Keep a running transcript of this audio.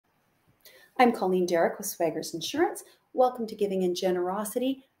I'm Colleen Derrick with Swaggers Insurance. Welcome to Giving and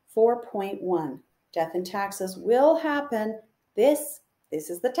Generosity 4.1. Death and taxes will happen. This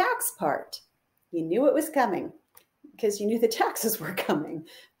is the tax part. You knew it was coming because you knew the taxes were coming,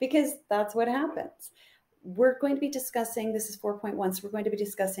 because that's what happens. We're going to be discussing, this is 4.1, so we're going to be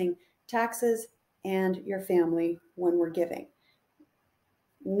discussing taxes and your family when we're giving.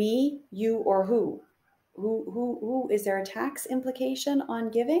 Me, you, or who? Who? Is there a tax implication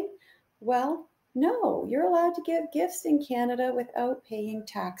on giving? Well, no, you're allowed to give gifts in Canada without paying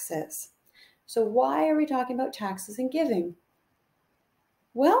taxes. So why are we talking about taxes and giving?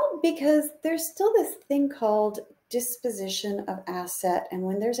 Well, because there's still this thing called disposition of asset. And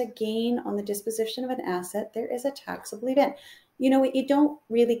when there's a gain on the disposition of an asset, there is a taxable event. You know what? You don't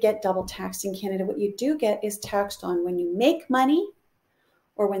really get double taxed in Canada. What you do get is taxed on when you make money,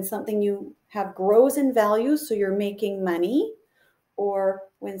 or when something you have grows in value, so you're making money, or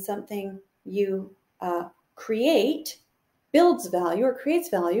when something you create builds value or creates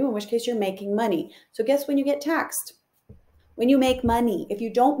value, in which case you're making money. So guess when you get taxed? When you make money. If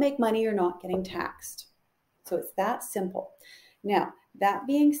you don't make money, you're not getting taxed. So it's that simple. Now, that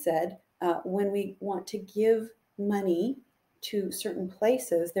being said, when we want to give money to certain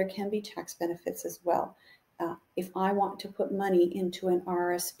places, there can be tax benefits as well. If I want to put money into an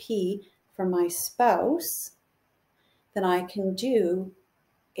RSP for my spouse, then I can do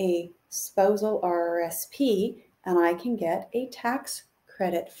a spousal RRSP and I can get a tax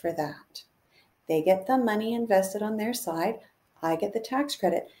credit for that. They get the money invested on their side, I get the tax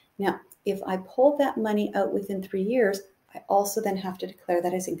credit. Now, if I pull that money out within 3 years, I also then have to declare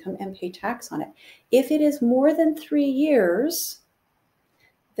that as income and pay tax on it. If it is more than 3 years,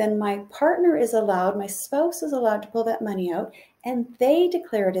 then my partner is allowed, my spouse is allowed to pull that money out, and they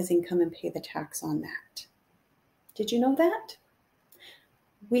declare it as income and pay the tax on that. Did you know that?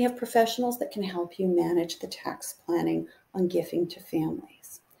 We have professionals that can help you manage the tax planning on giving to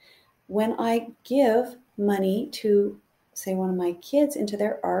families. When I give money to, say, one of my kids into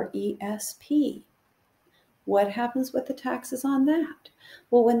their RESP, what happens with the taxes on that?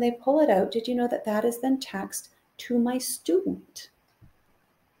 Well, when they pull it out, did you know that that is then taxed to my student?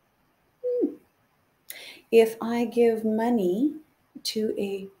 If I give money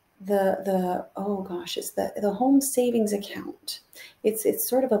to it's the home savings account. It's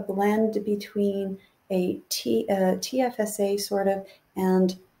sort of a blend between a TFSA sort of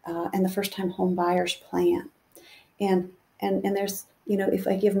and the first time home buyers plan. And there's, you know, if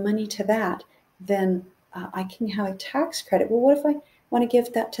I give money to that, then I can have a tax credit. Well, what if I want to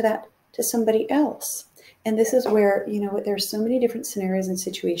give that to somebody else? And this is where, you know, there's so many different scenarios and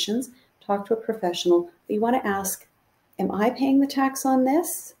situations. Talk to a professional, but you want to ask, am I paying the tax on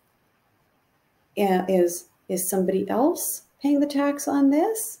this? Is somebody else paying the tax on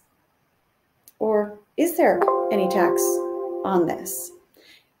this? Or is there any tax on this?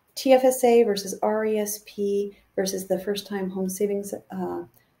 TFSA versus RESP versus the first time home savings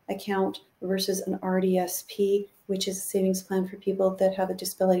account versus an RDSP, which is a savings plan for people that have a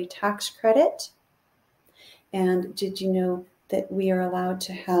disability tax credit. And did you know that we are allowed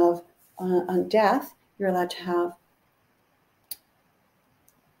to have, on death, you're allowed to have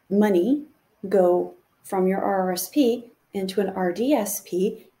money go from your RRSP into an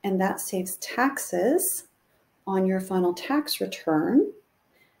RDSP, and that saves taxes on your final tax return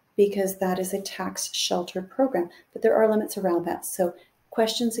because that is a tax shelter program. But there are limits around that. So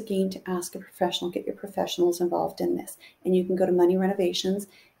questions again to ask a professional, get your professionals involved in this. And you can go to Money Renovations,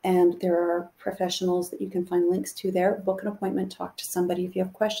 and there are professionals that you can find links to there. Book an appointment, talk to somebody if you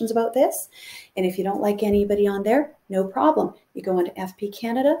have questions about this. And if you don't like anybody on there, no problem. You go into FP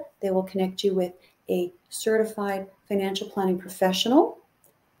Canada, they will connect you with a certified financial planning professional,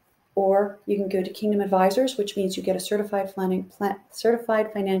 or you can go to Kingdom Advisors, which means you get a certified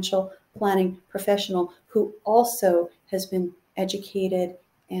financial planning professional who also has been educated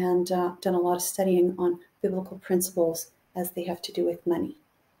and done a lot of studying on biblical principles as they have to do with money.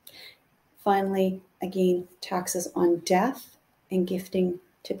 Finally, again, taxes on death and gifting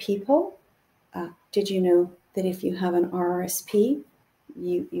to people. Did you know that if you have an RRSP,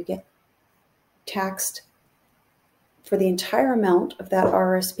 you get taxed for the entire amount of that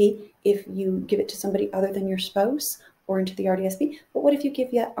RRSP if you give it to somebody other than your spouse or into the RDSP? But what if you give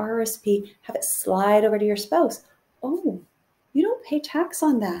that RRSP, have it slide over to your spouse? Oh, you don't pay tax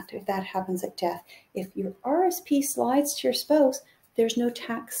on that if that happens at death. If your RRSP slides to your spouse, there's no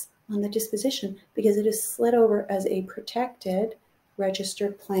tax on the disposition because it is slid over as a protected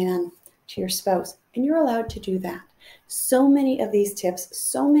registered plan to your spouse. And you're allowed to do that. So many of these tips,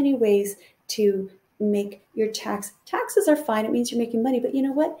 so many ways to make your taxes are fine. It means you're making money. But you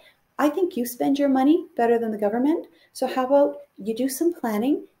know what? I think you spend your money better than the government. So how about you do some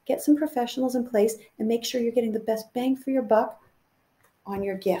planning, get some professionals in place, and make sure you're getting the best bang for your buck on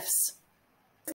your gifts.